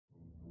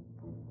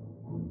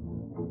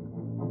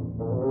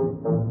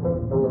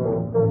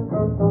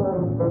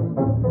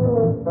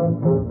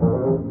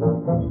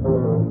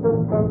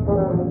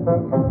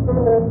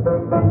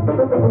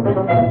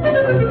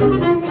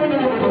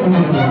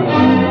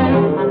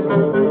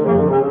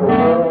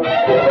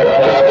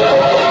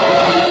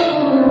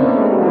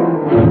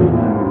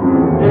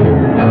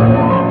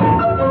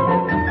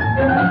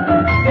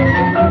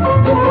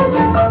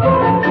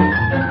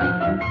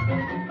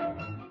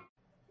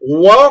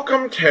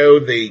to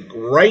the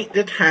great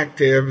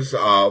detectives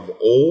of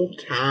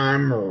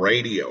old-time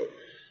radio.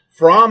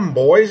 From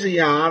Boise,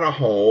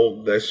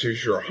 Idaho, this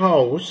is your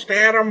host,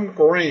 Adam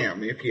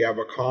Graham. If you have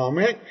a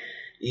comment,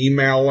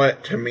 email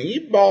it to me,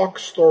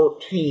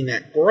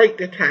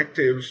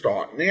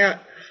 box13@greatdetectives.net.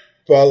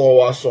 Follow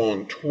us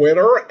on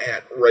Twitter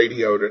at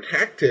Radio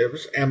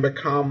Detectives and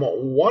become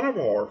one of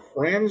our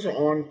friends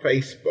on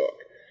Facebook.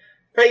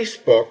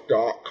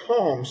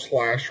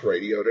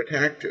 Facebook.com/Radio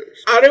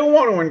Detectives. I do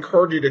want to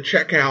encourage you to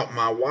check out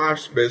my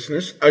wife's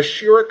business,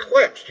 Ashira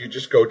Clips. You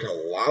just go to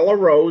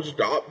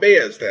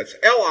lilarose.biz. That's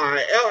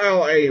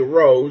LILLA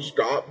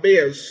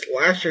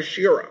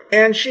rose.biz/Ashira.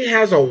 And she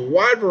has a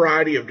wide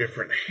variety of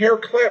different hair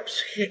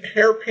clips,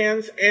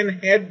 hairpins,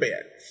 and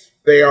headbands.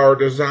 They are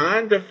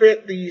designed to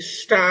fit the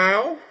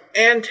style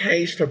and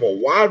taste of a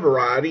wide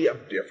variety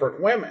of different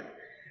women.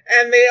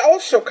 And they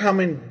also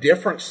come in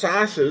different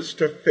sizes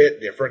to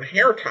fit different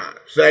hair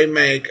types. They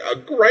make a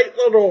great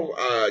little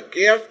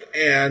gift,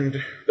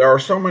 and there are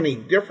so many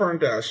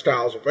different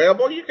styles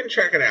available. You can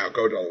check it out.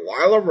 Go to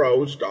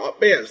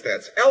lilarose.biz.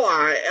 That's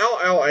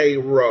LILLA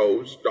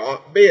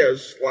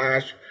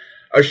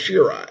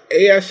rose.biz/Ashira,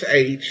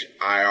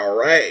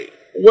 ASHIRA.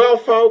 Well,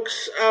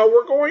 folks,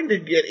 we're going to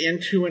get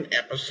into an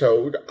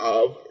episode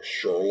of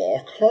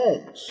Sherlock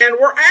Holmes. And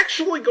we're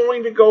actually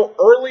going to go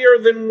earlier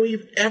than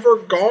we've ever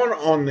gone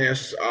on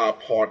this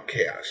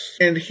podcast.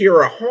 And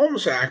hear a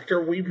Holmes actor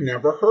we've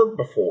never heard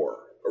before,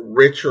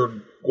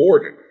 Richard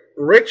Gordon.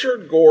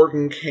 Richard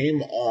Gordon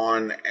came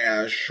on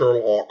as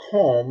Sherlock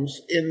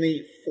Holmes in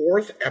the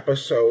 4th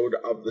episode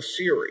of the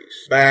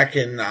series back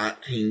in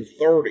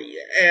 1930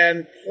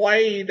 and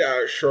played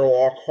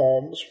Sherlock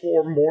Holmes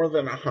for more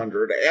than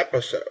 100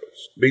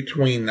 episodes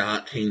between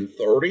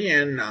 1930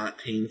 and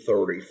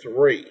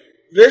 1933.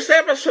 This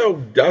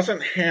episode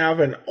doesn't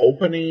have an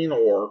opening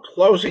or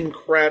closing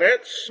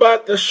credits,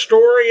 but the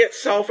story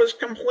itself is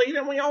complete,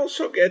 and we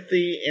also get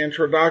the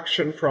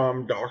introduction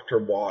from Dr.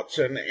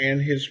 Watson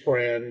and his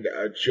friend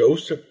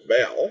Joseph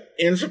Bell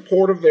in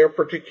support of their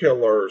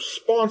particular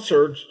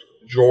sponsor,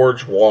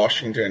 George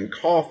Washington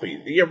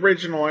Coffee. The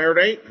original air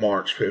date,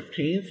 March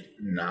 15th,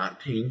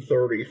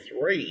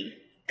 1933,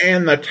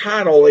 and the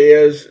title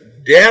is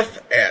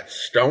Death at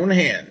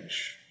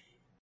Stonehenge.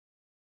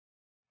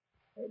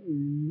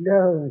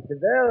 Hello, Mr.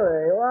 Bell,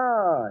 there you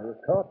are. You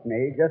caught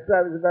me just as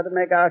I was about to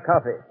make our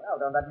coffee. Well,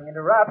 don't let me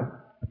interrupt.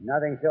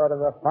 Nothing short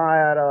of a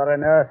fire or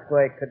an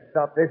earthquake could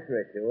stop this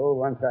ritual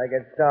once I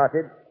get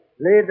started.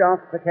 Lid off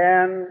the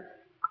can.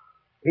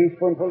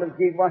 Teaspoonful of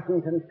G.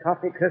 Washington's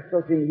coffee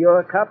crystals in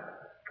your cup.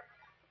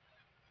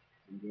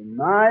 And in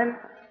mine.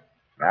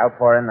 Now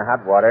pour in the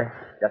hot water,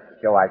 just to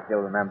show I still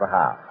remember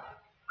how.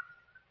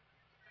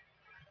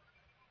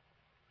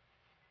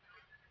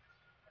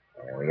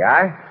 There we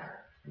are.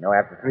 You know,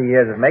 after 3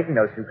 years of making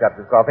those 2 cups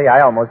of coffee,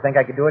 I almost think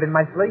I could do it in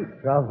my sleep.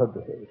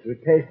 Probably. It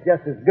would taste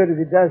just as good as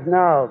it does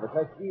now,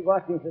 because G.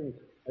 Washington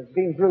has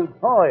been brewed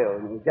foil,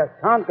 and you just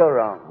can't go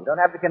wrong. You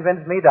don't have to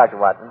convince me, Dr.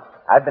 Watson.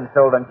 I've been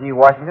sold on G.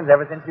 Washington's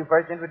ever since you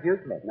first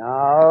introduced me.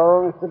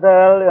 No, Mr.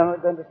 Bell, you're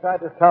not going to try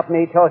to stop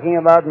me talking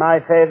about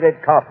my favorite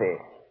coffee.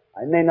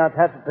 I may not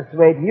have to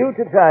persuade you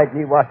to try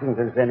G.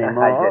 Washington's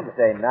anymore. I did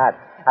say not.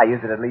 I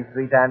use it at least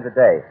 3 times a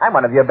day. I'm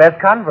one of your best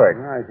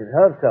converts. I should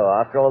hope so,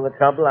 after all the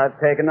trouble I've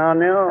taken on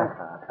you.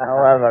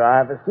 However,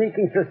 I have a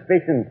sneaking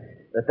suspicion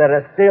that there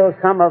are still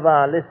some of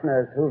our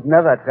listeners who've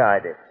never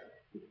tried it.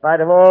 In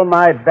spite of all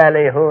my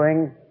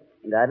ballyhooing,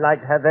 and I'd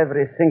like to have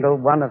every single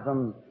one of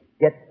them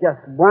get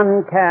just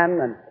 1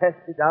 can and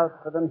test it out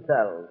for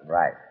themselves.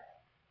 Right.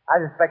 I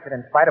suspect that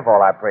in spite of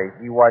all our praise,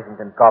 G.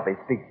 Washington coffee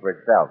speaks for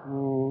itself.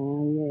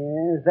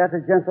 Yes. Is that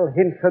a gentle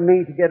hint for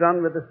me to get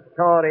on with the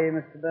story,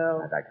 Mr. Bell?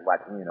 Now, Dr.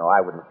 Watson, you know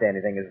I wouldn't say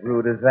anything as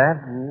rude as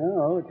that.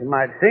 No, but you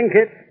might think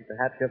it.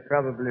 Perhaps you're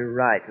probably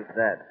right at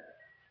that.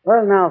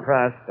 Well, now for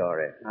our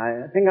story.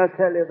 I think I'll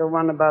tell you the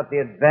one about the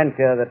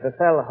adventure that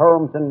befell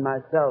Holmes and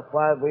myself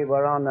while we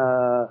were on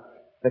a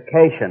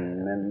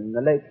vacation in the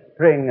late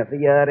spring of the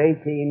year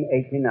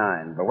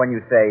 1889. But when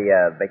you say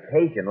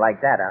vacation like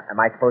that, am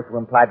I supposed to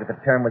imply that the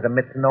term was a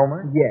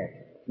misnomer?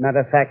 Yes.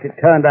 Matter of fact, it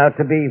turned out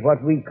to be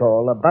what we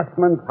call a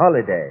busman's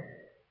holiday.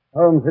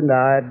 Holmes and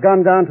I had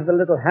gone down to the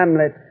little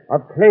hamlet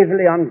of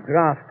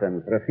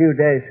Cleverley-on-Grafton for a few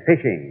days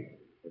fishing.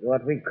 But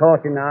what we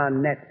caught in our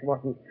nets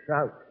wasn't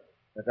trout,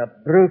 but a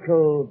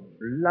brutal,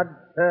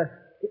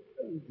 bloodthirsty...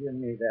 Oh, dear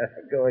me, there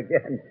I go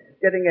again,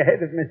 getting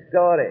ahead of my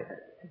story.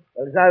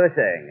 Well, as I was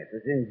saying, it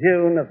was in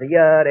June of the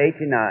year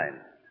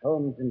 89.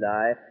 Holmes and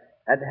I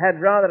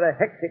had rather a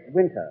hectic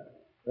winter.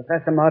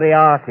 Professor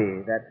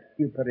Moriarty, that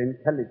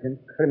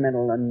super-intelligent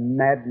criminal and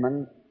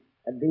madman,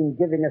 had been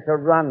giving us a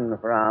run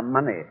for our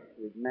money.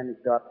 We'd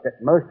managed to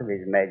upset most of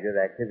his major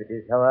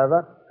activities,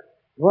 however.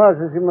 It was,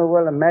 as you may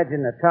well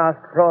imagine, a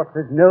task fraught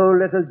with no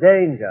little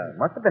danger.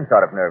 It must have been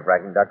sort of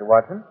nerve-wracking, Dr.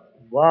 Watson.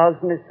 It was,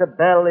 Mr.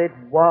 Bell, it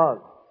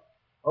was.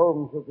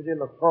 Holmes, who could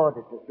ill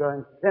afford it, was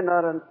growing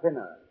thinner and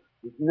thinner,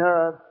 his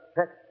nerves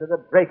stretched to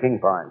the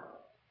breaking point.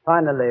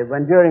 Finally,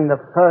 when during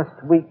the first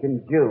week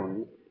in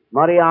June,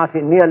 Moriarty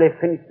nearly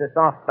finished us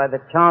off by the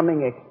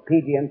charming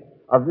expedient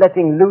of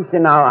letting loose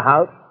in our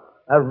house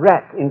a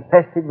rat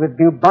infested with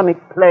bubonic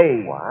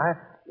plague. What?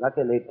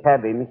 Luckily,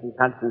 Tabby, Mrs.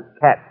 Hudson's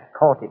cat,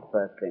 caught it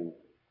first thing.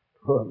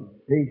 Poor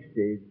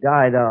beastie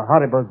died a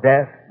horrible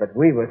death, but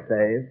we were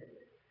saved.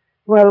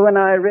 Well, when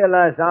I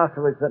realized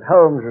afterwards that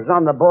Holmes was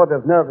on the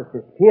border of nervous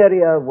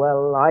hysteria,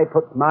 well, I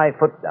put my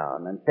foot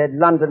down and said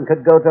London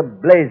could go to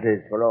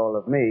blazes for all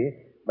of me,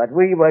 but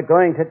we were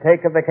going to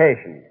take a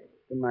vacation.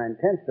 To my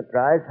intense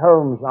surprise,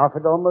 Holmes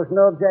offered almost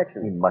no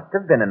objection. He must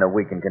have been in a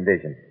weakened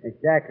condition.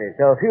 Exactly.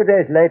 So a few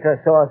days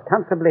later saw us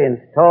comfortably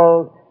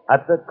installed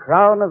at the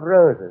Crown of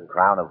Roses.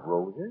 Crown of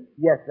Roses?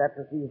 Yes, that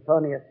was the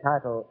euphonious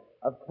title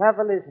of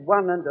Traveller's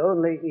one and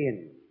only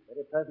inn.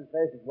 Very pleasant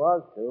place it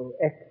was, too.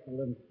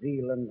 Excellent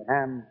veal and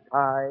ham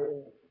pie.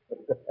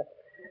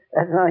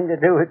 That's nothing to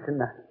do with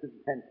tonight's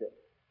adventure.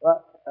 Well,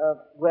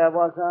 where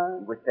was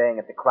I? He was staying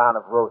at the Crown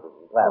of Roses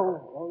in Glasgow.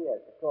 Oh, yes,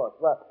 of course.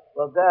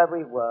 Well, there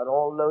we were,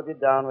 all loaded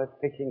down with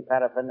fishing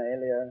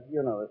paraphernalia.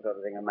 You know the sort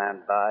of thing a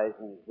man buys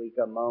in his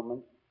weaker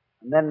moments,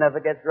 and then never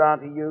gets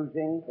round to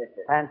using.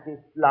 Fancy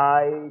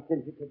flies,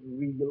 intricate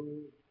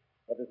reels.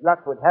 But as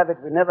luck would have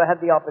it, we never had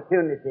the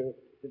opportunity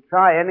to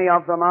try any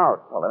of them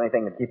out. Well,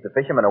 anything that keeps the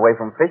fishermen away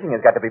from fishing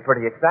has got to be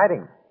pretty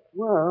exciting.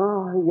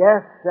 Well,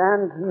 yes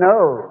and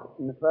no.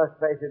 In the first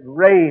place, it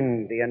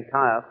rained the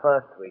entire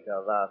first week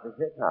of our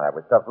visit. Oh, that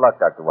was tough luck,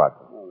 Dr.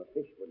 Watson. Well, the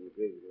fish wouldn't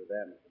agree with you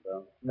there, Mr.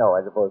 Bell. No,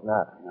 I suppose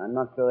not. I'm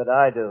not sure that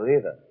I do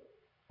either.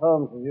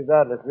 Holmes, as you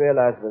doubtless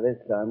realize by this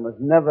time, was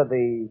never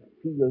the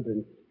field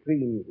and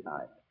stream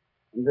type.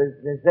 And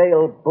the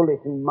Zale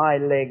bullet in my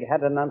leg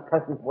had an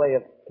unpleasant way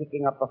of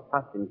kicking up a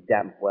fuss in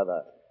damp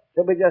weather.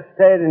 So we just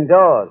stayed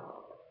indoors.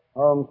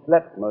 Holmes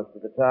slept most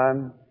of the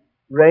time.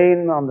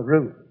 Rain on the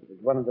roof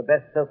was one of the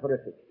best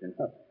soporifics.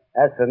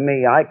 As for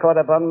me, I caught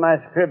up on my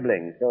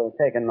scribbling, so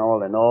taken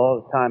all in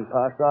all, time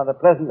passed rather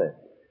pleasantly.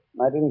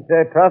 Might even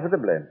say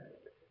profitably.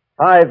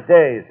 5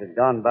 days had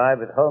gone by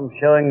with Holmes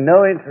showing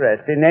no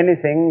interest in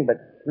anything but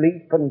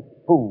sleep and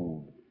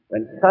food,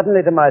 when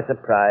suddenly, to my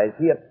surprise,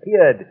 he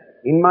appeared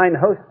in mine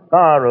host's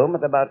barroom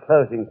at about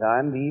closing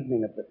time, the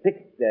evening of the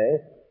 6th day,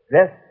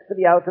 dressed for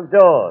the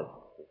out-of-doors,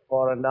 his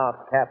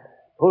fore-and-aft cap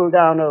pulled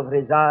down over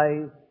his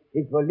eyes,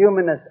 his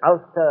voluminous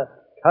ulster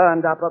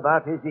turned up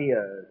about his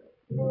ears.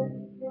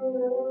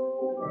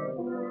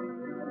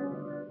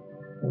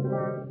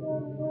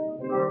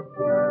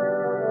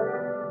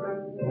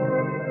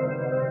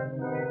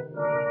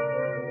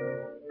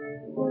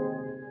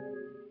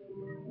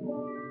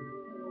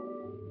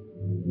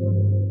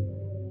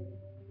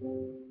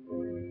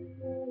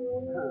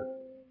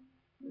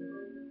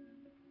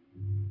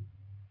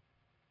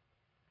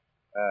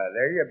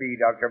 There you be,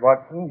 Dr.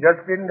 Watson,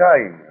 just in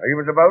time. I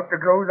was about to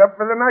close up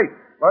for the night.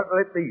 What'll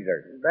it be,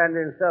 sir?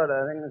 Brandy and soda,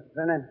 I think, Mr.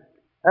 Finney.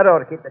 That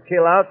ought to keep the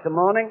chill out till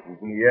morning.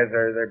 Yes,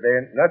 sir, there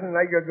ain't nothing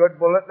like a good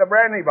bullet in a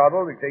brandy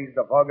bottle to chase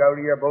the fog out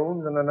of your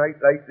bones on a night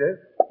like this.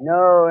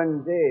 No,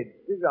 indeed.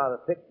 It's rather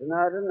thick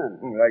tonight, isn't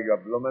it? Like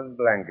a bloomin'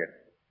 blanket.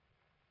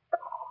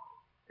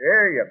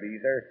 There you be,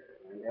 sir.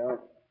 Yeah.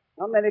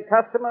 Not many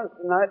customers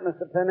tonight,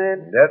 Mr.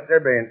 Finney. That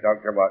there ain't,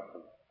 Dr.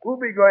 Watson. Who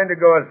be going to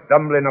go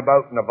stumbling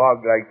about in a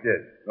fog like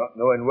this, not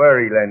knowing where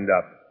he'll end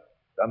up?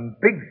 Some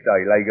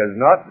pigsty like as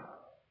not.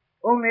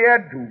 Only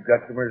had 2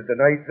 customers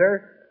tonight,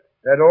 sir.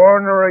 That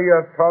ornery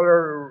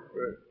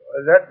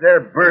that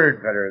there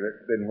bird feller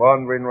that's been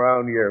wandering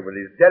round here with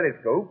his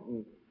telescope,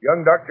 and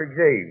young Dr.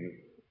 James.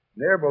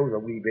 They're both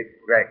a wee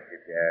bit cracked,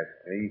 if you ask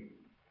me.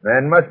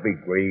 Man must be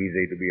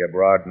crazy to be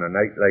abroad on a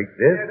night like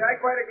this. Yes, I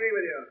quite agree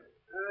with you.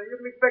 You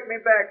can expect me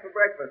back for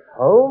breakfast.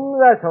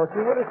 Holmes, I thought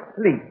you were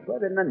asleep.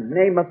 Where in the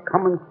name of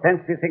common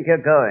sense do you think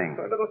you're going?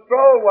 A little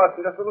stroll,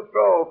 Watson, just a little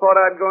stroll. Thought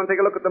I'd go and take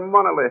a look at the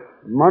monolith.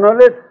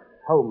 Monolith?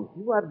 Holmes,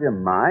 you out of your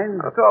mind?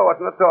 Not at all,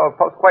 Watson, not at all.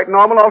 Pulse quite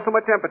normal, also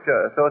my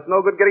temperature. So it's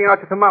no good getting out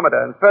your thermometer.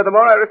 And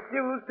furthermore, I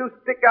refuse to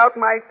stick out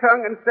my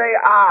tongue and say,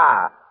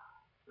 ah.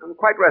 I'm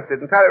quite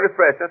rested, entirely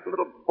refreshed, just a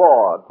little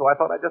bored. So I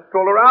thought I'd just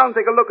stroll around,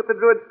 take a look at the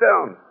Druid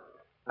Stone.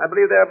 I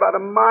believe they're about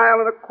 1.25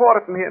 miles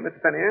from here, Miss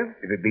Penny.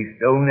 If it be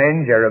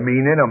Stonehenge or a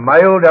meaning, 1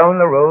 mile down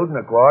the road and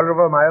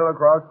 1/4 mile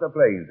across the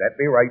plains. That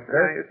be right,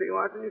 sir? You see,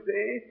 Watson, you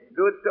see.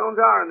 Druid stones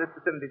are in this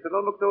vicinity, so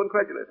don't look so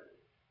incredulous.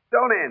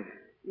 Stonehenge.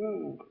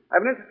 I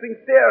have an interesting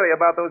theory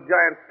about those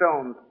giant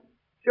stones.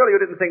 Surely you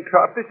didn't think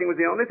trout fishing was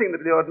the only thing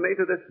that lured me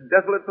to this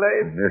desolate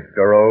place?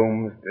 Mr.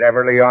 Holmes,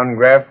 cleverly on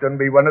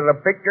Grafton be one of the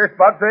picture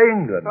spots of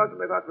England.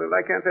 Possibly.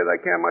 I can't say that I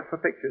care much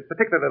for pictures,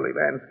 particularly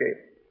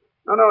landscape.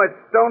 No, it's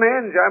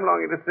Stonehenge I'm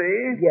longing to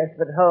see. Yes,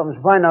 but Holmes,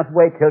 why not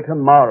wait till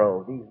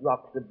tomorrow? These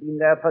rocks have been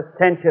there for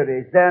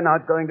centuries. They're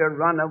not going to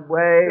run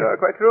away. Sure,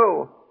 quite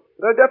true.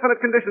 There are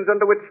definite conditions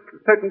under which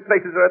certain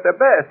places are at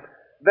their best.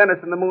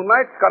 Venice in the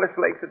moonlight, Scottish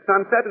lakes at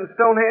sunset, and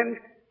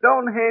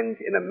Stonehenge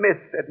in a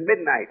mist at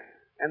midnight.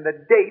 And the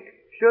date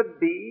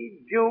should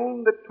be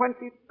June the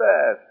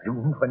 21st.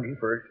 June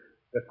 21st?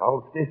 The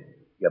solstice?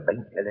 You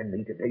been telling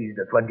me today's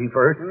the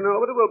 21st? No,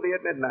 but it will be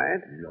at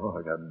midnight.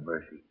 Lord have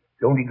mercy.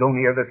 Don't he go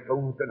near the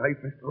stones tonight,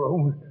 Mr.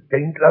 Holmes?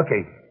 Tain't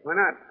lucky. Why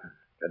not?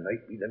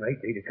 Tonight be the night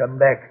they to come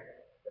back.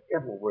 The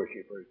devil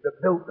worshippers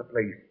that built the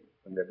place.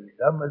 And there'll be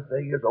some as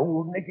say as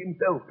old Nick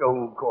himself to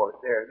hold court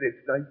there this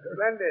night, sir.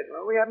 Splendid.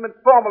 Well, we haven't been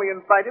formally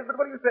invited, but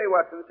what do you say,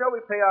 Watson? Shall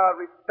we pay our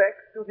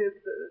respects to his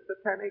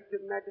satanic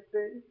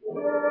majesty?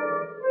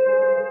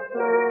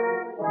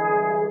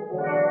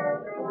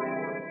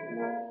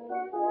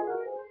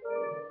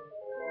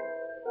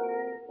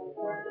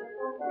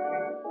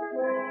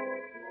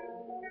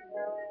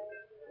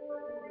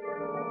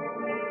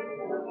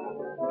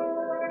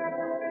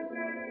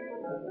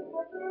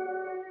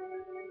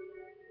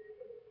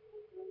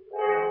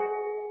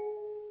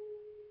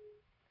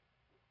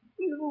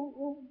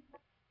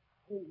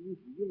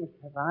 You must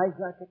have eyes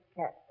like a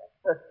cat. That's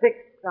the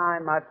 6th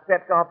time I've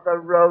stepped off the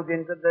road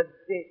into the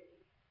ditch.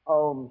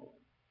 Holmes.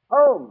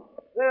 Holmes,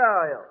 where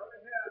are you?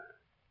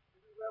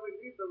 This is where we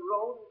leave the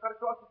road and cut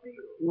across the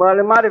field. Well,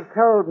 you might have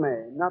told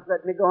me. Not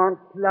let me go on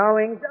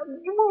plowing.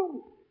 You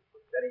move.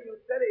 Steady, you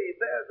steady.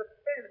 There's a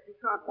fence. You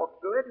can't walk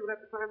through it. You'll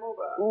have to climb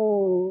over.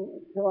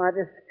 So I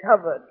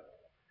discovered.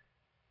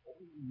 Oh,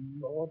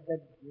 Lord, the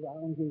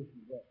ground is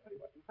wet.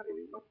 Honey,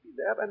 we must be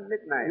there by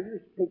midnight. You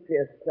speak for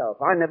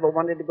yourself. I never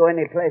wanted to go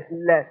any place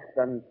less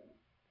than...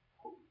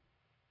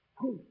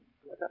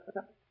 What's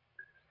up?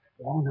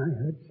 Sworn I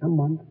heard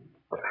someone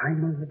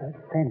climb over that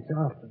fence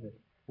after it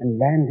and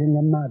land in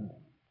the mud.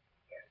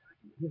 Yes, I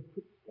can hear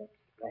footsteps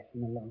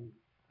splashing along.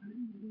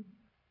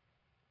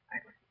 I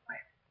was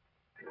wet.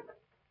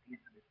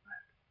 Yes, on his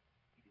mud.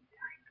 Giving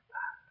time to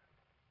pass.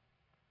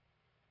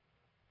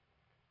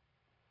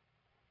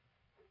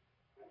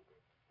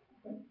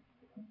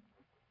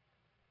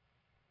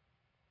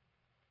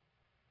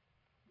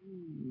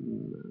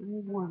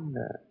 I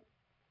wonder.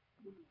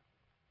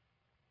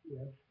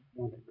 Yes,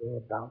 want to go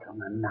about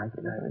on a night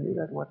like I knew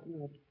that,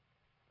 Watson.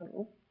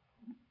 Oh,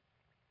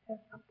 there's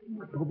something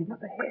moving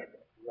up ahead.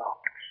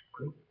 rocks,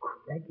 great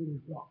craggy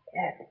rocks.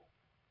 Yes.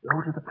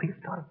 Those are the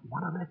prehistoric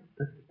monuments,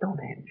 the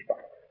Stonehenge.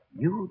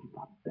 Huge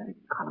barbaric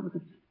columns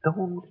of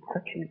stone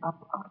stretching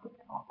up out of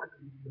the rock. I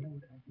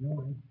had no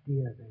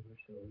idea they were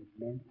so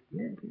immense.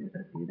 Yes,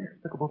 that's the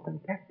inexplicable,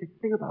 fantastic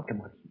thing about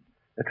them, Watson.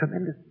 The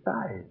tremendous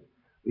size.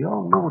 We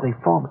all know they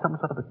form some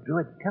sort of a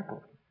druid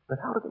temple. But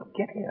how did they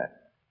get here?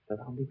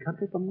 Surrounding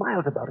country for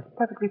miles about is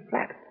perfectly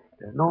flat.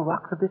 There are no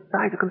rocks of this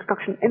size or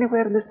construction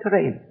anywhere in this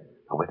terrain.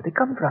 Now, where did they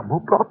come from? Who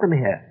brought them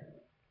here?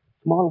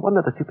 Small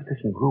wonder the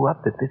superstition grew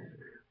up that this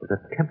was a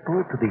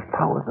temple to the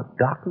powers of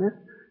darkness,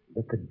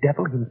 that the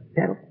devil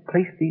himself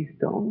placed these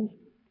stones.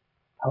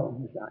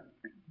 Holmes, I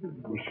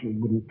wish you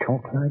wouldn't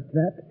talk like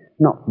that.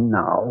 Not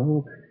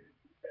now.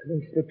 The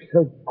place looks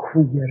so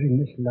queer in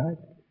this light.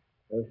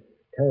 Those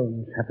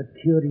stones have a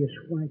curious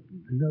white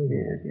glow.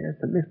 Yes,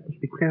 the mist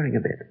must be clearing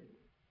a bit.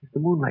 It's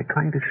the moonlight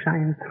trying to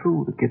shine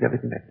through that gives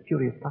everything that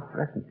curious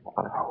phosphorescent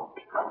quality.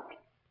 Holmes,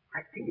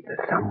 I think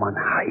there's someone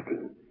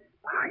hiding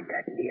behind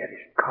that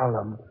nearest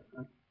column.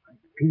 I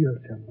feel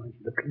someone's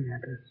looking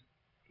at us.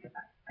 Yes,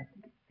 I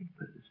think it's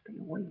safer to stay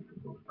away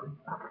from those great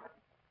rocks.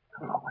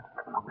 Come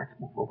along, let's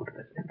move over to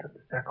the center of the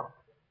circle.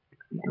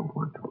 We don't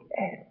want to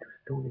add to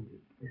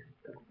Stonehenge's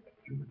list of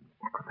human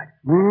sacrifice.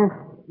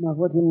 Now,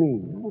 what do you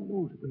mean? No one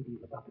knows a great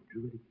deal about the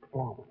druidic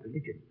form of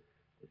religion.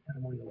 The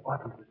ceremonial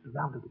orders are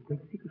surrounded with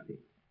great secrecy.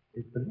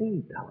 It is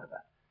believed,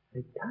 however,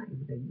 that at times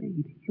they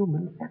made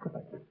human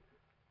sacrifices.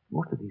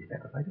 Most of these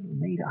sacrifices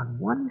were made on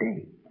one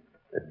day,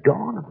 the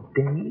dawn of the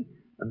day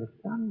when the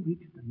sun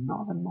reached the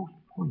northernmost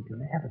point in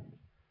the heavens,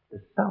 the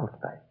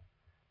solstice.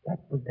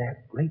 That was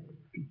their great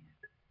feast.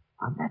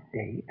 On that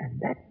day, and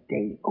that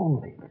day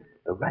only,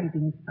 the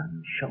rising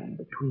sun shone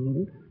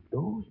between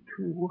those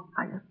two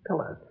highest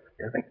pillars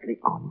directly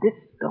on this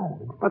stone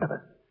in front of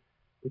us,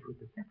 which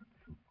was the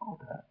sacrificial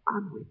altar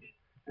on which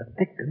the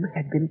victim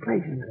had been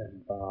placed. A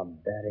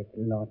barbaric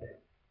lot.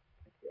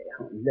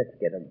 Let's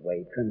get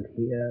away from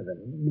here. The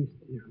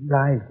mist is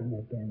rising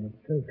again. It's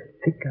so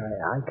thick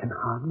I can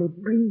hardly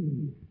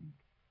breathe.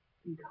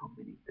 Think how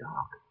many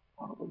dark,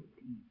 horrible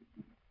deeds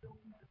these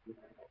stones have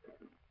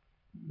witnessed.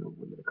 No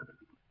wonder the country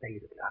people say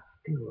that they are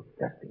still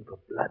thirsting for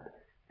blood,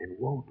 and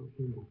woe to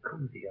him who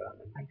comes here on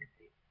the night of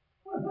day.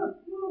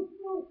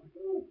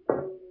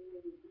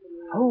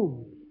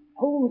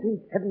 Holmes, in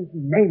heaven's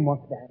name,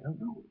 what's that? I don't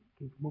know. It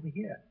came from over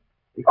here.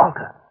 The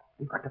altar.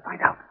 We've got to find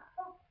out.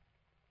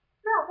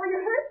 Ralph, are you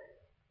hurt?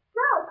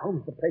 Ralph!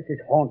 Holmes, the place is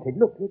haunted.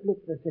 Look.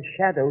 There's a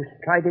shadow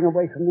striding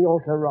away from the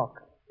altar rock.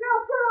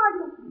 Ralph, where are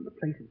you? The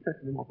place is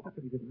certainly more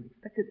popular than I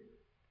expected.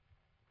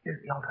 Here's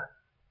the altar.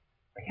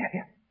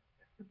 Here.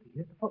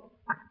 Here's the foot.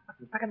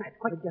 Watson, back a match,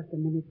 quick. Just a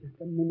minute.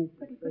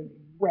 Very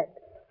wet,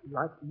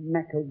 like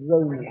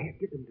macaroni. Here,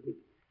 give them to me.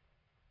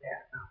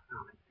 There,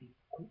 now, let's see.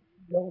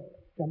 Lord,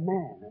 it's a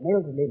man, an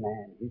elderly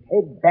man. His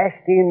head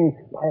bashed in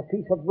by a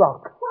piece of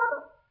rock.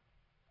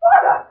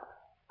 Father!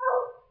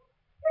 Oh,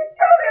 they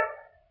killed him!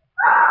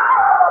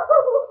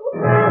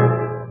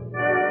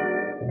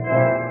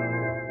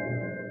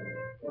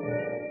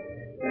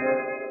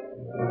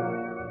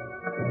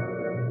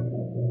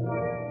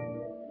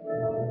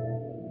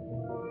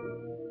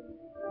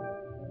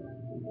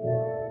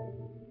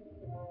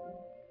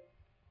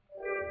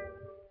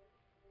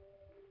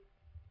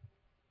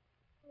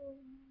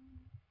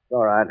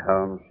 All right.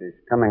 Holmes. She's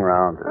coming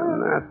round. A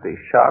nasty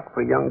shock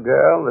for a young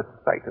girl, the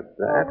sight of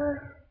that.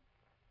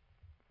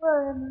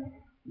 Where am I?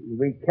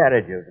 We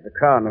carried you to the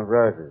Crown of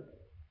Roses.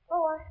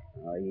 Oh,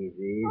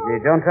 easy.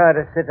 Don't try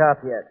to sit up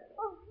yet.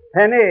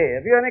 Penny,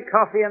 have you any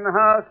coffee in the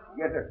house?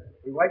 Yes, sir.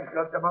 The wife's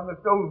got them on the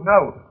stove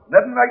now.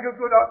 Nothing like a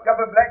good hot cup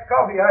of black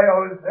coffee, I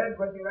always said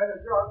when you had a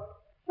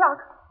drop.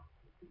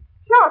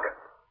 Sherlock!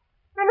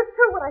 Then it's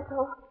true what I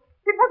saw.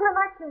 It wasn't a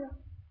nightmare.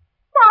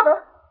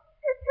 Father!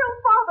 It's killed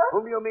Father!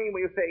 Whom do you mean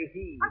when you say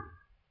he? I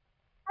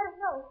don't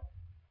know.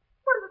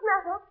 What does it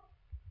matter?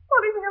 Oh,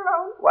 leave me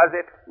alone. Was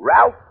it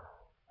Ralph?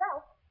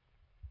 Ralph?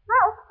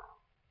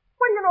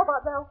 What do you know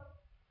about Ralph?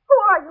 Who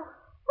are you?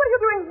 What are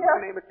you doing here?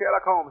 My name is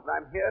Sherlock Holmes, and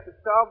I'm here to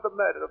solve the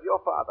murder of your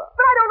father.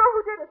 But I don't know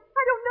who did it.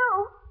 I don't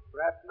know.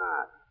 Perhaps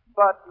not.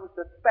 But you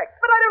suspect.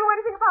 But I don't know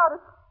anything about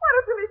it. Why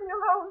don't you leave me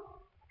alone?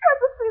 Can't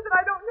you see that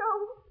I don't know?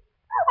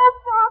 Oh,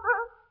 Father!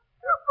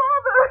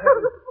 Father!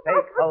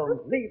 Take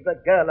Holmes. Leave the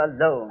girl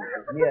alone.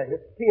 She's near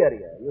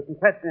hysteria. You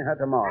can question her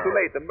tomorrow. Too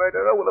late. The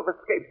murderer will have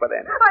escaped by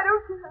then. I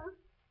don't care.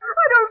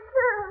 I don't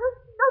care.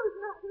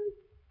 Doesn't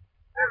matter.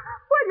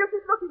 Why do you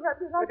keep looking at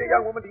me like My dear that?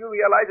 young woman, do you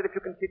realize that if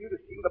you continue to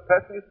shield the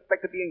person you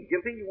suspect of being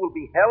guilty, you will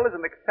be held as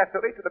an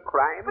accessory to the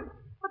crime?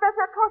 But that's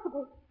not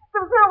possible.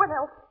 There was no one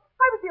else.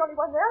 I was the only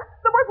one there.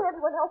 There wasn't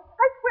anyone else.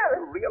 I swear it.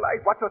 You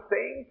realize what you're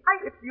saying?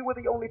 If you were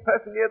the only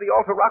person near the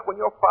altar rock when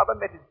your father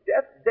met his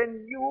death,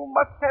 then you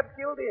must have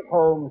killed him.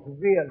 Holmes,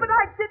 really? But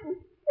I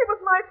didn't. He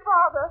was my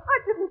father. I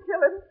didn't kill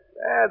him.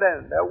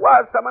 Then, there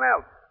was someone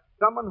else.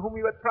 Someone whom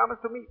you had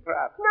promised to meet,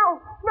 perhaps.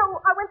 No,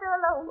 I went there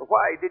alone.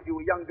 Why did you,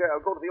 a young girl,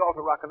 go to the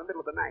altar rock in the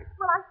middle of the night?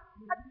 Well, Ralph,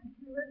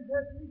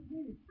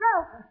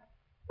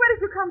 where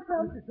did you come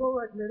from? It's all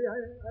right, Mary. I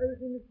was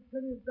in Mr.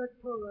 Penny's back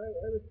parlor.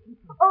 I was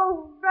sleeping.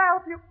 Oh,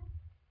 Ralph,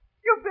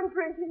 you've been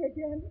drinking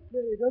again.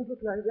 Mary, don't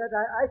look like that.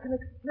 I can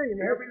explain.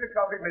 Here be the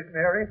coffee, Miss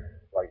Mary.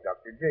 Why,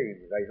 Dr.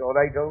 James, I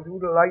thought I told you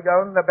to lie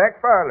down in the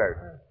back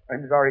parlor.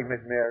 I'm sorry,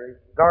 Miss Mary.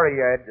 Sorry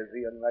you had to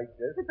see him like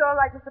this. It's all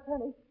right, Mr.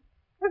 Penny.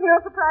 It's no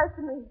surprise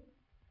to me.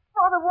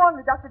 Father warned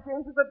me Dr.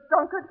 James was a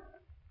drunkard.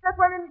 That's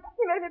why he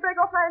made me break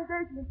off my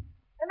engagement.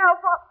 And now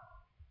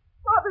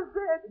Father's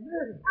dead.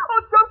 Mary.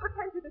 Oh, don't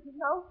pretend you didn't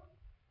know.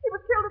 He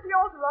was killed at the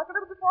altar rock a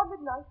little before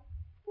midnight.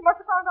 He must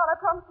have found out I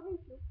promised to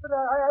meet you. But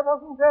I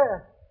wasn't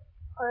there.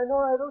 I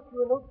know I wrote you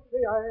a note to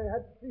say I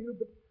had to see you,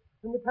 but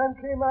when the time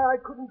came, I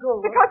couldn't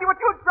go. Because you were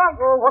too drunk.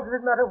 Oh, what does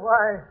it matter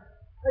why?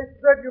 I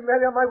swear to you,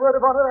 Mary, on my word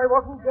of honor, I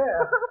wasn't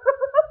there.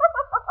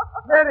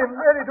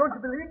 Mary, don't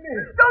you believe me?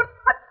 Don't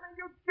touch me,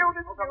 you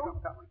Judas,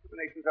 you. Come.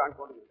 Explanations aren't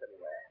going to get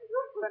anywhere.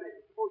 Penny,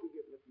 suppose you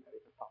give Miss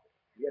Mary some coffee.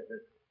 Yes, sir.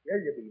 Here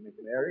you be, Miss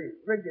Mary.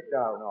 Drink it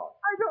down off.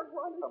 I don't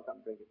want it.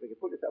 Come, drink it.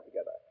 Pull yourself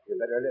together. You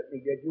better let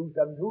me get you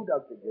some too,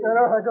 Dr. James.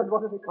 No, I don't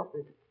want any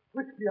coffee.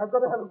 Whiskey. I've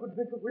got to have a good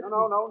drink of whiskey.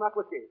 No, not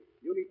whiskey.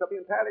 You need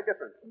something entirely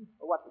different.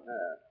 Watson,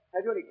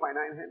 have you any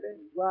quinine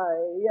handy? Why,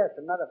 yes.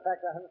 As a matter of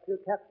fact, I have a few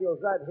capsules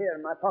right here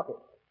in my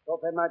pocket.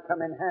 Thought they might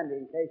come in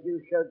handy in case you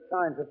showed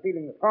signs of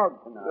feeling the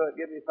fog tonight. Good.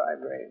 Give me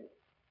 5 grains.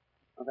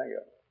 Oh, thank you.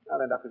 Now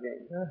then, Dr.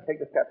 James,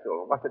 take this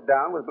capsule. Wash it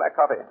down with black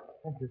coffee.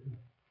 Thank you, sir.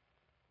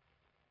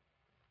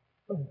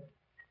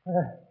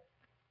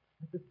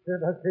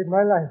 That saved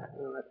my life.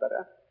 Oh, that's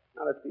better.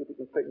 Now let's see if we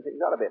can straighten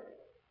things out a bit.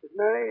 Miss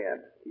Mary,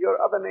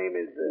 your other name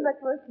is...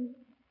 McPherson.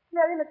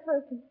 Mary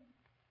McPherson.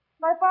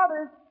 My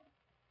father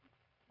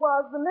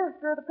was the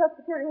minister of the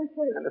Presbyterian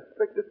Church. And the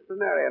strict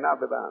disciplinarian, I'll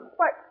be bound.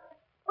 Why,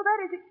 well,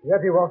 that is it. Yes,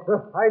 he was, sir.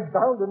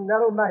 Hidebound and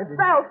narrow-minded.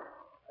 Ralph!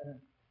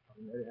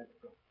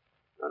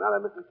 Now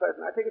then, Mrs.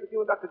 Person, I take it that you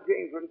and Dr.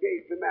 James were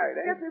engaged and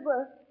married, eh? Yes, we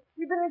were.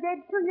 We've been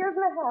engaged 2 years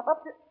and a half, up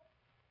to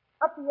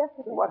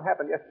yesterday. What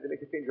happened yesterday to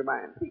make you change your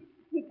mind? He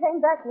came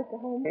back, Mr.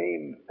 Holmes.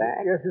 Came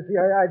back? Yes, you see,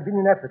 I'd been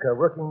in Africa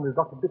working with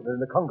Dr. Bittner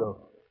in the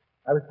Congo.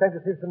 I was trying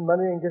to save some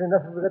money and get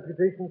enough of a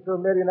reputation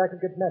so Mary and I could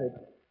get married.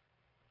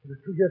 It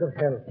was 2 years of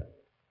hell.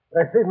 But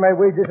I saved my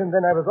wages and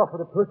then I was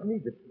offered a post in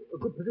Egypt,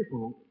 a good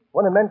position,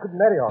 one a man could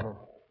marry on.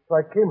 So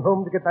I came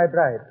home to get my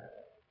bride.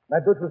 My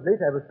boat was late.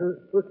 I was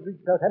supposed to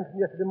reach Southampton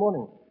yesterday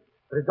morning,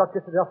 but it docked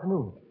yesterday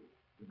afternoon.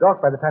 It was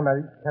dark by the time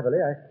I reached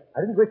Cavalier.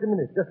 I didn't waste a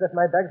minute. Just left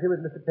my bags here with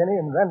Mr. Penny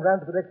and ran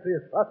round to the rectory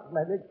as fast as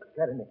my legs could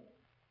carry me.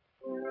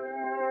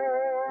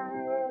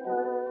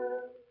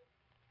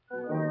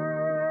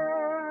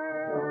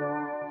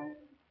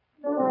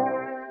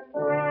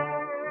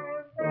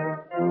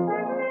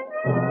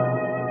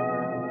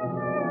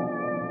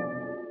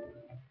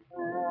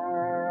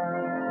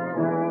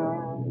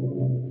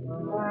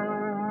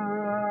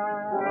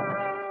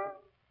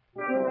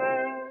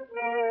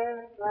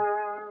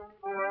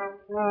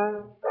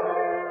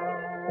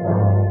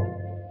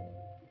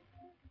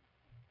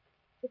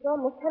 It's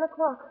almost 10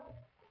 o'clock.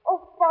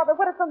 Oh, Father,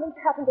 what if something's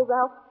happened to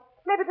Ralph?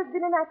 Maybe there's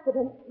been an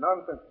accident.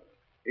 Nonsense.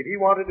 If he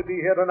wanted to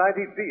be here tonight,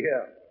 he'd be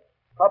here.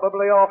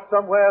 Probably off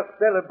somewhere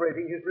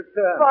celebrating his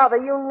return.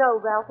 Father, you know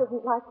Ralph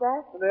isn't like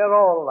that. They're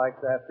all like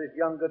that, this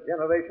younger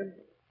generation,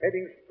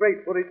 heading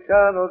straight for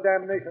eternal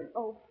damnation.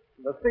 Oh.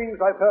 The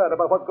things I've heard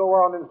about what go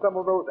on in some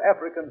of those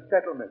African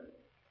settlements.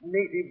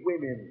 Native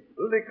women,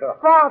 liquor.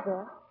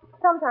 Father.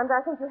 Sometimes I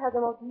think you have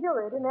the most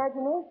lurid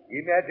imagination.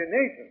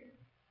 Imagination?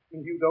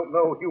 You don't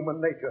know human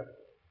nature.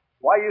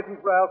 Why isn't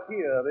Ralph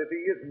here if he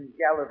isn't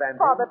gallivanting?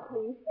 Father,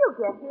 please, he'll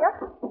get here.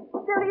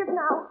 There he is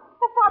now.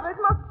 Oh, Father,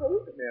 it must be.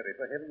 Mary,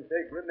 for heaven's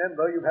sake,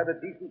 remember, you've had a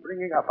decent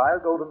bringing up.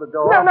 I'll go to the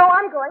door. No,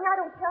 I'm going. I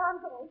don't care.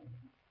 I'm going.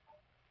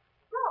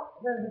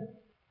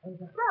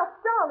 Ralph,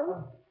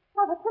 darling.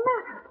 Oh, what's the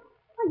matter?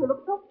 Oh, you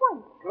look so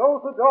white. Close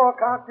the door,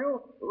 can't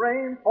you? The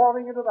rain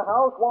pouring into the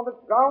house. Want to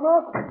drown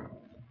us?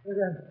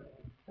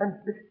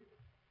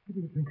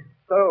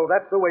 So,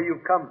 that's the way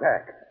you've come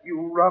back.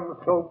 You run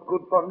so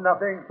good for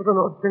nothing. For the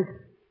Lord's sake,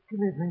 give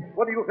me a drink.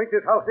 What do you think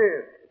this house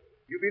is?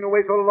 You've been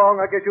away so long,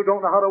 I guess you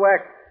don't know how to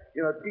act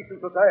in a decent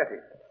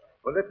society.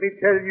 Well, let me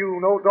tell you,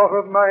 no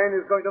daughter of mine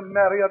is going to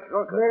marry a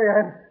drunkard. Mary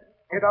Ann.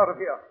 Get out of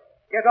here.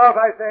 Get out,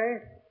 I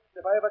say.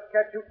 If I ever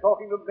catch you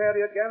talking to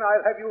Mary again,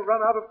 I'll have you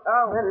run out of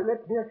town. Mary,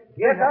 let me explain.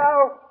 Get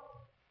out!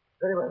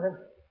 Very well, then.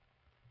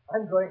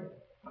 I'm going.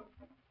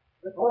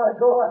 Before I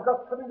go, I've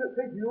got something to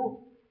say to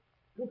you.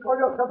 You call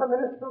yourself a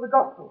minister of the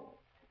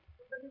gospel.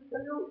 Let me tell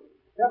you,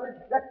 the average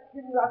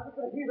black-skinned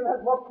African heathen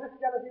has more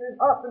Christianity in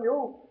his heart than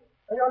you.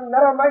 And your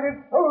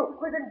narrow-minded,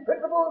 soul-squeezing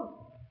principles,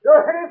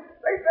 your head is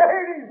straight to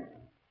Hades.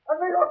 And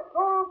may your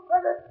soul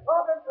send its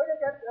torment when you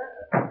get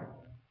there.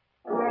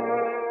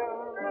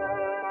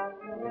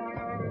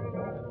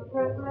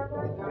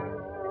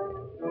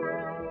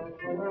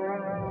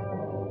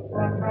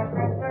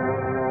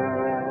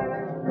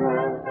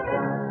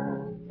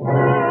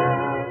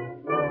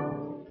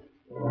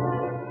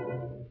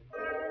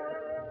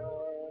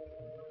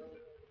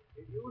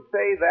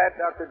 Say that,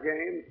 Dr.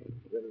 James?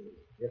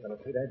 Yes, I'm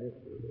afraid I did.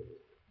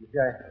 You see,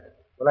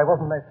 I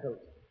wasn't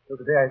myself. So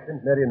today I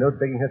sent Mary a note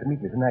begging her to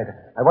meet me tonight.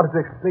 I wanted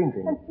to explain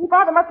things. And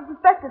Father must have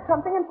suspected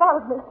something and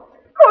followed me.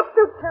 Oh, it's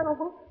too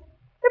terrible.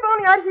 If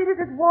only I'd heeded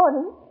his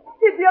warning.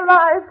 He'd be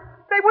alive.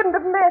 They wouldn't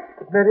have met.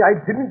 But Mary, I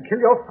didn't kill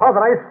your father.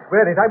 I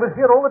swear it. I was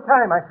here all the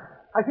time.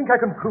 I think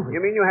I can prove it.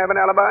 You mean you have an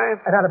alibi?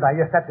 An alibi,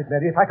 yes, that's it,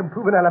 Mary. If I can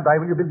prove an alibi,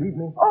 will you believe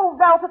me? Oh,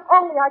 Ralph, if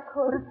only I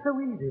could. But it's so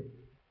easy.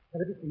 Now,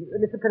 let me see.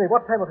 Mr. Penny,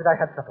 what time was it I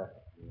had supper?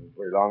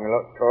 We're long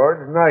enough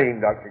towards 9,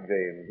 Dr.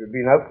 James. We've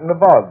been out in the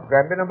bog,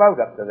 tramping about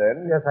up to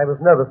then. Yes, I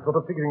was nervous, sort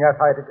of figuring out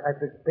how I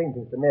had to explain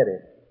things to Mary.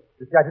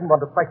 You see, I didn't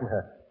want to frighten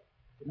her.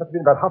 It must have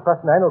been about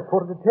 9:30 or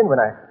 9:45 when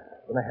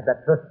I had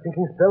that first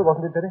sinking spell,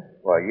 wasn't it, Penny?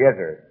 Why, yes,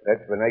 sir.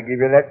 That's when I gave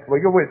you that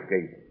swig of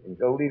whiskey and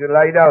told you to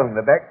lie down in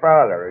the back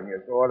parlor, and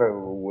you sort of,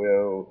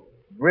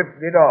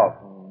 drifted off.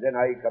 And then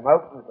I come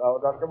out and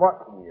saw Dr.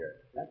 Watson here.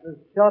 That was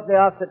shortly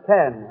after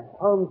 10.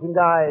 Holmes and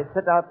I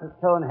set out for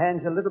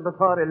Stonehenge a little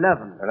before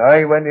 11. And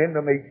I went in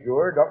to make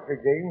sure Dr.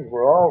 James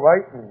were all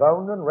right and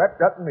bound and wrapped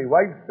up in my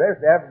wife's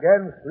best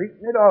Afghan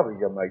sleeping it off, as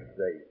you might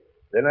say.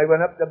 Then I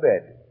went up to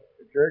bed.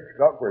 The church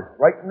clock was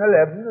striking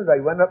 11 as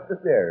I went up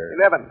the stairs.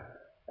 11.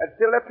 That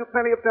still left you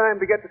plenty of time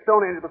to get to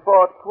Stonehenge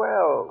before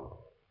 12.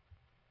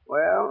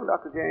 Well,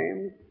 Dr.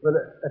 James? Well,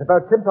 at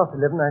about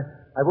 11:10,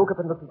 I woke up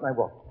and looked at my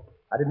watch.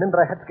 I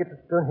remember I had to get to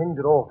Stonehenge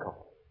at all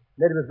costs.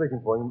 Mary was waiting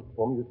for me,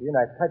 you see, and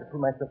I tried to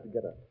pull myself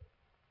together.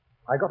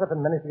 I got up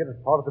and managed to get as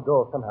far as the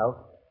door somehow.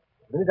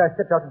 The minute I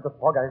stepped out into the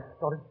fog, I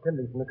started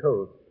trembling from the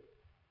cold.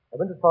 I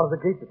went as far as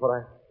the gate before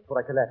I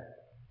collapsed.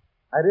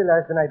 I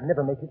realized then I'd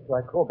never make it, so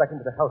I crawled back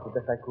into the house as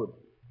best I could.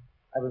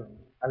 I was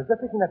just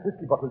taking that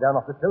whiskey bottle down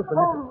off the shelf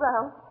when... Oh,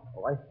 Ralph.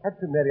 Oh, I had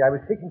to, Mary. I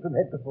was shaking from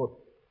head to foot.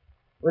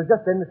 Well,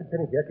 just then Mr.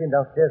 Penny here came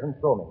downstairs and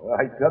saw me.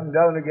 I come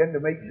down again to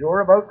make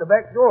sure about the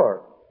back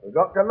door. We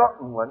got to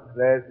Lawton once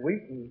last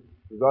week, and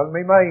it was on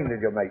my mind,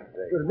 as you might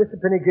say. Well, Mr.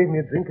 Penny gave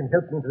me a drink and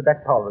helped me into the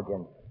back parlor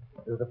again.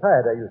 There was a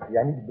fire there, you see.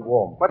 I needed the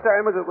warmth. What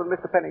time was it when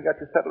Mr. Penny got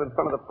you settled in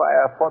front of the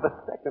fire for the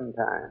second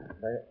time?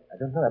 I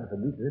don't know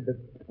absolutely, but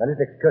my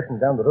little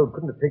excursion down the road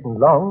couldn't have taken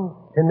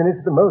long. 10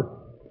 minutes at the most.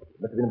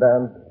 It must have been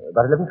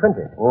about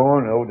 11:20.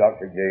 Oh, no,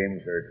 Dr.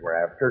 James, sir. It were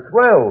after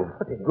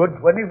 12. Good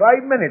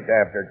 25 minutes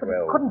after 12.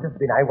 It couldn't have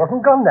been. I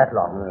wasn't gone that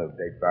long. Oh,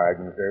 beg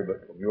pardon, sir,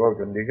 but from your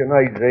condition,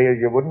 I'd say as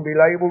you wouldn't be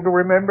liable to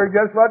remember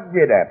just what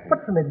did happen.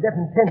 But from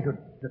 11:10 to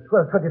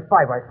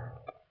 12:25,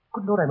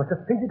 good Lord, I must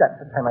have fainted at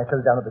the time I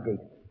fell down at the gate.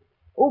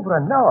 Over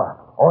an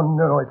hour. Oh,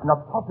 no, it's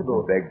not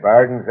possible. Beg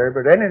pardon, sir,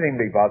 but anything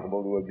be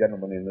possible to a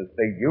gentleman in the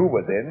state you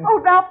was in.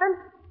 Oh, Ralph, then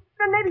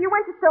maybe you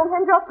went to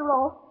Stonehenge after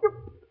all.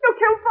 You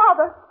killed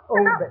Father. Oh,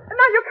 and now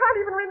you can't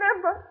even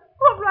remember.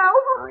 Oh,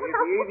 Ralph.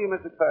 Now, easy,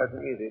 Mrs. Person,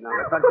 easy. Now,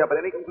 let's not jump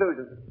at any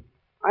conclusions.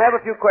 I have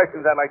a few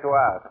questions I'd like to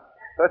ask.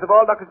 First of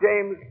all, Dr.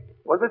 James,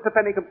 was Mr.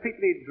 Penny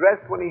completely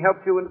dressed when he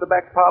helped you into the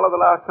back parlor the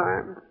last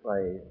time?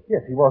 Why,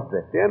 yes, he was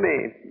dressed. Dear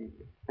me.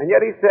 And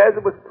yet he says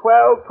it was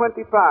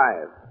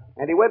 12:25,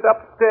 and he went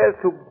upstairs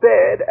to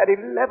bed at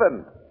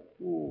 11.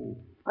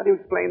 How do you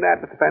explain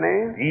that, Mr.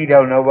 Penny? He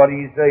don't know what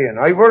he's saying.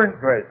 I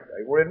weren't dressed.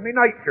 I were in my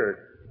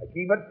nightshirt. I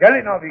keep a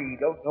telling of he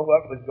don't know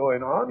what was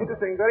going on.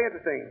 Interesting, very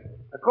interesting.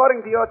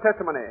 According to your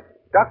testimony,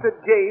 Dr.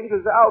 James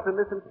is out in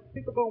this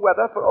unspeakable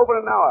weather for over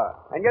an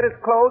hour, and yet his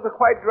clothes are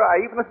quite dry.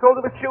 Even the soles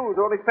of his shoes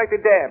are only slightly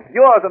damp.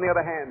 Yours, on the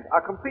other hand,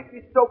 are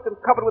completely soaked and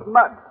covered with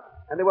mud.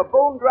 And they were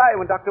bone dry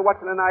when Dr.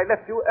 Watson and I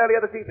left you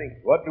earlier this evening.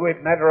 What do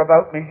it matter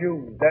about me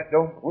shoes? That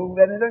don't prove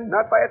anything?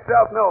 Not by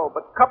itself, no,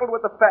 but coupled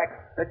with the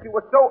fact that you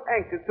were so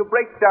anxious to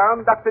break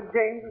down Dr.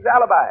 James's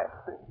alibi.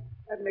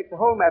 That makes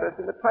the whole matter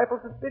seem a trifle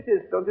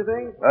suspicious, don't you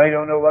think? I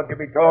don't know what you'll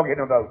be talking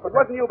about. But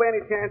wasn't you by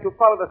any chance who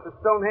followed us to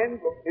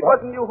Stonehenge? It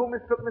wasn't you who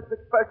mistook Mr.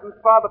 Preston's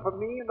father for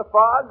me in the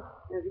fog?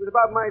 Yes, he was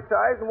about my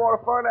size and wore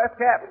a foreign-ass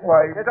cap.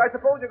 Why? Yes, I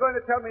suppose you're going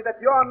to tell me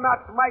that you're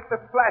not Mike the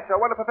Slasher,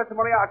 one of Professor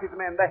Moriarty's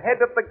men, the head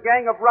of the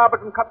gang of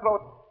robbers and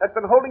cutthroats that's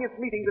been holding its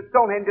meetings at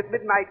Stonehenge at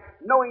midnight,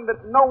 knowing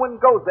that no one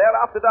goes there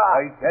after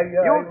dark. I tell you...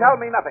 You tell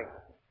me nothing.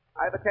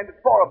 I've attended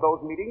 4 of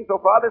those meetings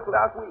so far this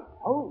last week.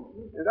 Oh,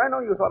 And I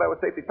know you thought I was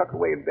safely tucked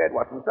away in bed,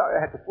 Watson. Sorry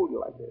I had to fool you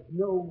like this.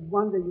 No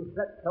wonder you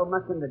slept so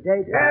much in the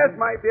daytime. Yes,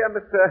 my dear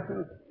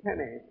Mr.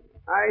 Penny.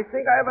 I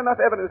think I have enough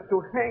evidence to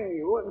hang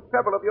you and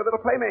several of your little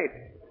playmates.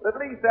 But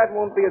at least that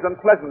won't be as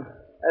unpleasant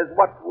as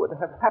what would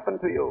have happened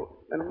to you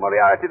when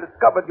Moriarty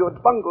discovered you had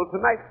bungled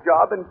tonight's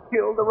job and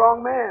killed the wrong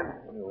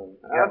man.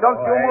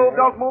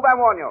 Don't move, I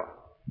warn you.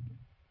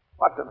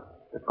 Watson,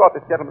 escort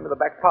this gentleman to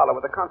the back parlor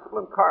where the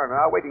constable and coroner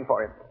are waiting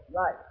for him.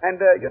 Right. And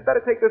you'd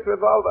better take this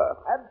revolver.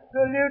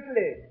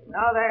 Absolutely.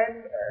 Now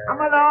then, come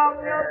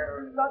along,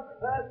 you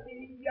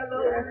bloodthirsty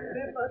yellow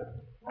slippers.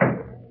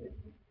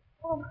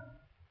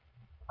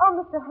 Oh,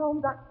 Mr.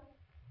 Holmes,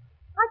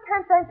 I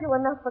can't thank you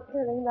enough for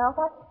killing Ralph.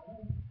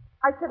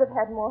 I should have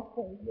had more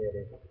faith.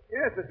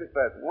 Yes, Mrs.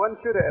 Preston, one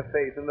should have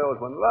faith in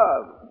those one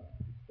loves.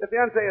 The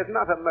fiancé is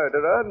not a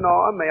murderer,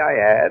 nor, may I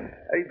add,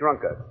 a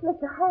drunkard.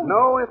 Mr. Holmes.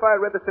 No, if I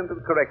read the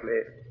symptoms correctly,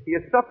 he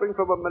is suffering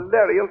from a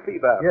malarial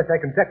fever. yes, I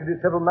contracted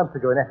it several months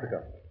ago in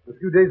Africa. For a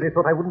few days they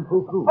thought I wouldn't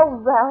pull through. Oh,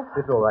 Ralph.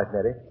 It's all right,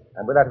 Mary.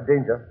 I'm well out of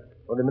danger.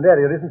 Only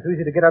malaria isn't so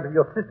easy to get out of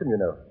your system, you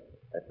know.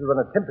 I still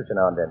run a temperature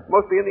now and then.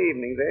 Mostly in the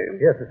evenings,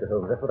 eh? Yes, Mr.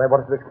 Holmes, that's what I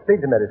wanted to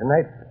explain to Mary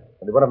tonight.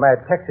 Only one of my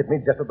attacks hit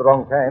me just at the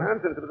wrong time.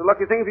 Nonsense. It was a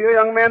lucky thing for you,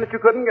 young man, that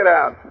you couldn't get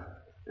out.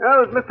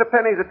 Well, it was Mr.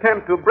 Penny's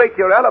attempt to break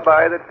your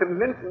alibi that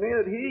convinced me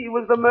that he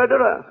was the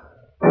murderer.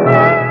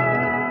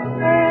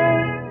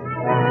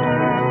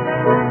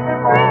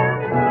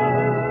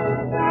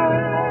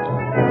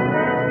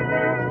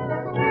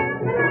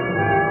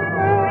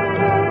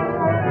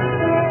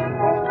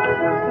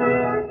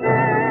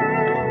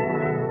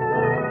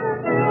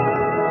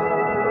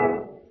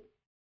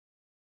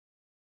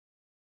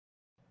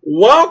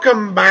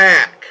 Welcome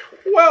back.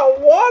 Well,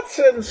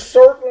 Watson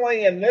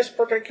certainly in this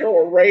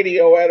particular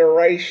radio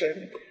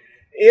iteration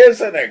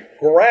is an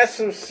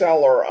aggressive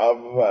seller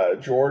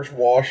of George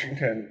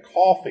Washington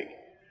coffee.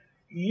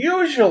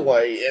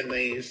 Usually in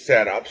these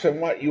setups, and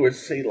what you would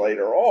see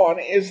later on,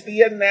 is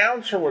the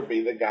announcer would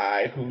be the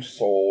guy who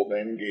sold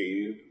and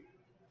gave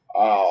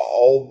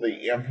all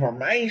the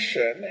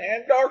information,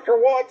 and Dr.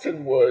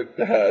 Watson would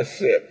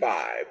sit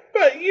by.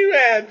 But you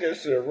had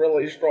just a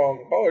really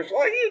strong push,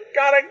 like, you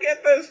gotta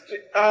get this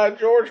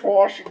George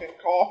Washington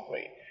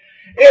coffee.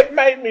 It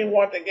made me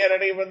want to get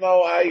it, even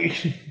though I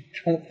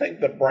don't think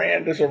the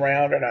brand is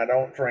around and I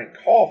don't drink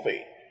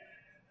coffee.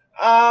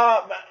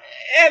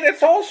 And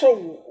it's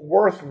also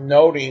worth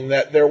noting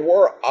that there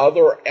were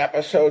other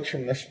episodes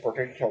from this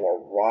particular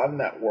run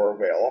that were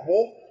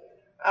available.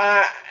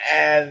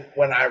 And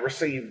when I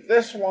received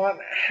this one,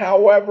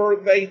 however,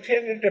 they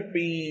tended to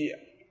be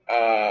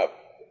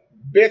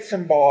bits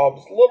and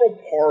bobs, little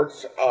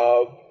parts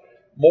of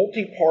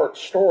multi-part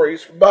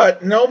stories,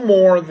 but no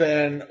more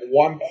than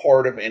one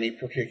part of any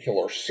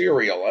particular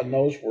serial, and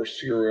those were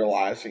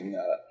serializing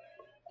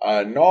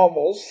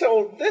novels.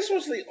 So this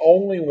was the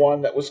only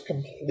one that was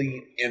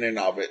complete in and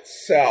of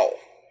itself.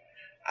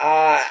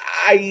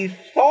 I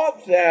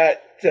thought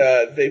that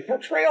the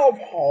portrayal of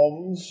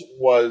Holmes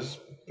was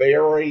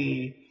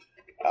very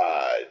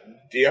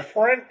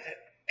different,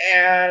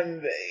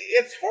 and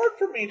it's hard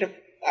for me to,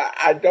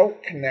 I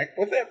don't connect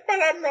with it, but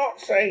I'm not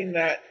saying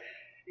that,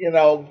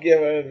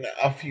 given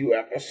a few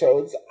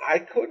episodes, I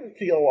couldn't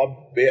feel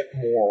a bit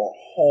more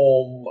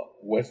home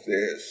with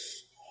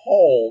this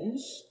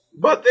Holmes.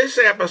 But this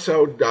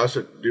episode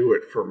doesn't do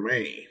it for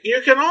me.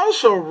 You can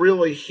also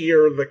really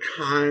hear the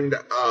kind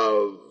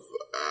of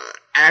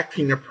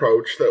acting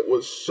approach that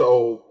was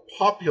so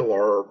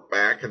popular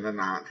back in the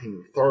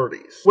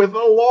 1930s, with a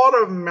lot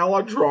of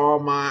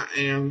melodrama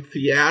and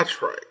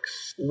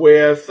theatrics,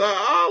 with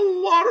a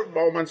lot of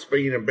moments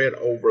being a bit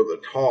over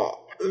the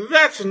top.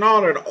 That's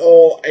not at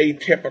all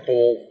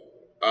atypical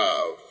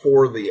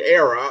for the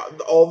era,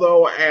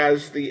 although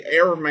as the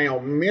airmail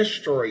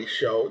mystery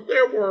showed,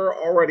 there were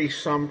already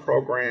some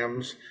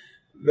programs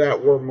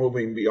that were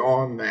moving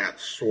beyond that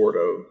sort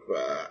of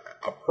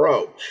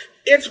approach.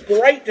 It's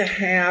great to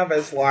have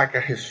as like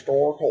a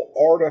historical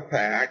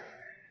artifact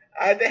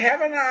to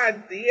have an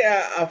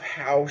idea of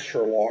how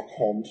Sherlock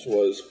Holmes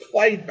was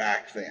played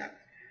back then.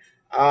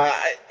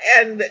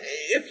 And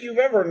if you've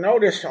ever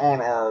noticed on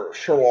our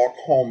Sherlock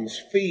Holmes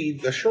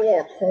feed, the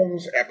Sherlock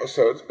Holmes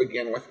episodes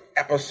begin with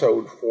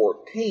episode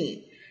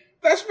 14.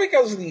 That's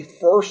because the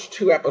first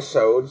two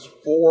episodes,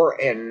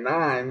 4 and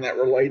 9, that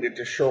related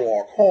to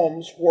Sherlock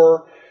Holmes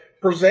were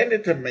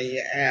presented to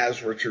me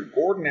as Richard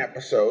Gordon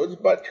episodes,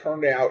 but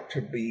turned out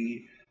to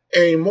be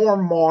a more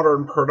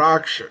modern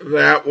production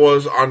that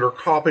was under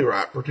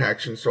copyright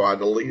protection, so I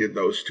deleted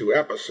those 2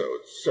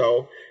 episodes.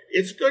 So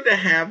it's good to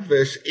have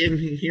this in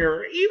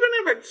here, even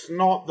if it's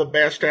not the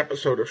best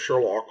episode of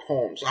Sherlock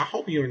Holmes. I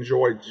hope you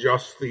enjoyed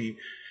just the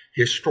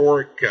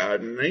historic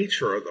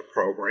nature of the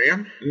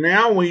program.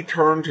 Now we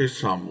turn to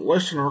some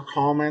listener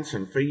comments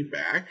and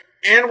feedback.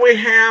 And we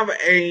have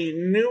a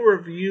new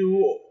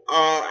review,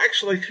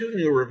 actually 2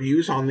 new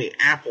reviews on the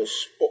Apple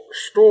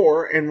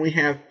Store. And we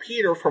have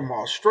Peter from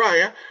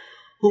Australia,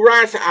 who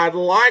writes, "I'd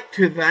like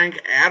to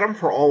thank Adam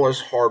for all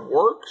his hard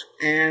work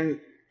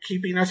and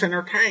keeping us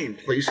entertained.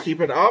 Please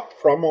keep it up,"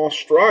 from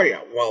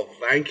Australia. Well,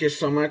 thank you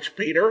so much,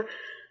 Peter.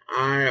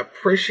 I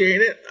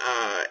appreciate it.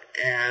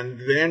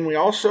 And then we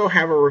also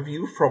have a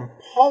review from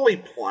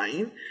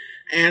Polyplane.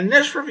 And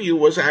this review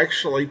was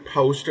actually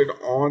posted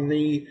on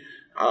the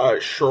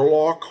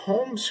Sherlock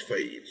Holmes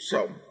feed.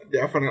 So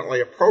definitely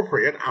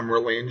appropriate. I'm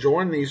really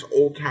enjoying these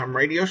old-time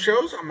radio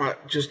shows. I'm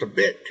just a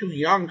bit too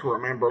young to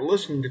remember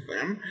listening to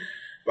them,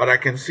 but I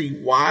can see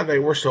why they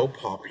were so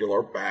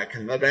popular back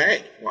in the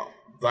day. Well,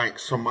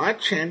 thanks so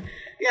much. And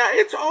yeah,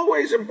 it's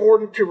always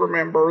important to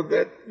remember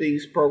that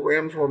these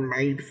programs were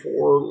made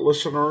for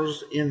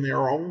listeners in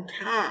their own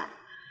time.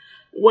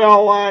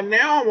 Well,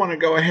 now I want to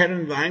go ahead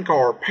and thank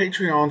our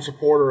Patreon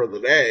supporter of the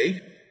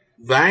day.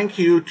 Thank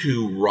you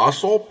to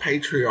Russell,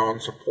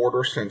 Patreon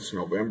supporter since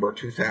November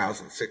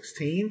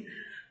 2016,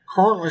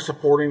 currently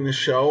supporting the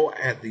show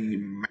at the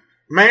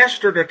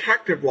Master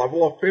Detective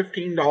level of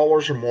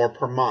 $15 or more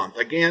per month.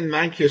 Again,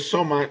 thank you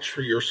so much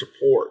for your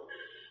support.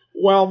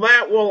 Well,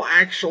 that will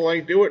actually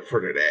do it for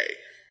today.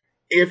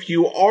 If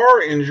you are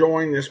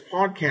enjoying this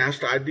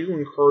podcast, I do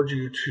encourage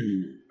you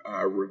to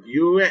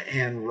review it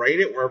and rate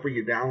it wherever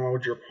you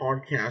download your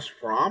podcast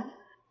from.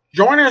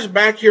 Join us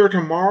back here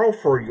tomorrow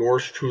for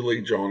yours truly,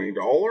 Johnny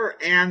Dollar,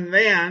 and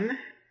then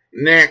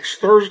next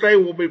Thursday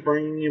we'll be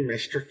bringing you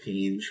Mr.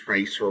 Keen's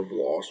Tracer of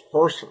Lost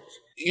Persons.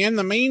 In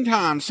the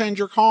meantime, send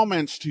your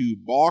comments to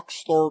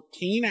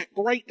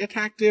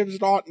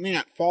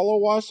box13@greatdetectives.net.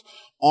 Follow us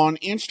on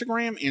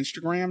Instagram,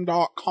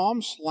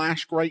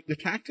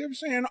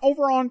 instagram.com/greatdetectives, and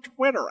over on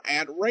Twitter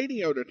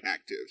 @Radio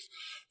Detectives.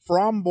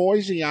 From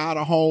Boise,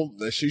 Idaho,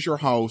 this is your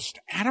host,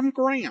 Adam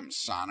Graham,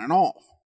 signing off.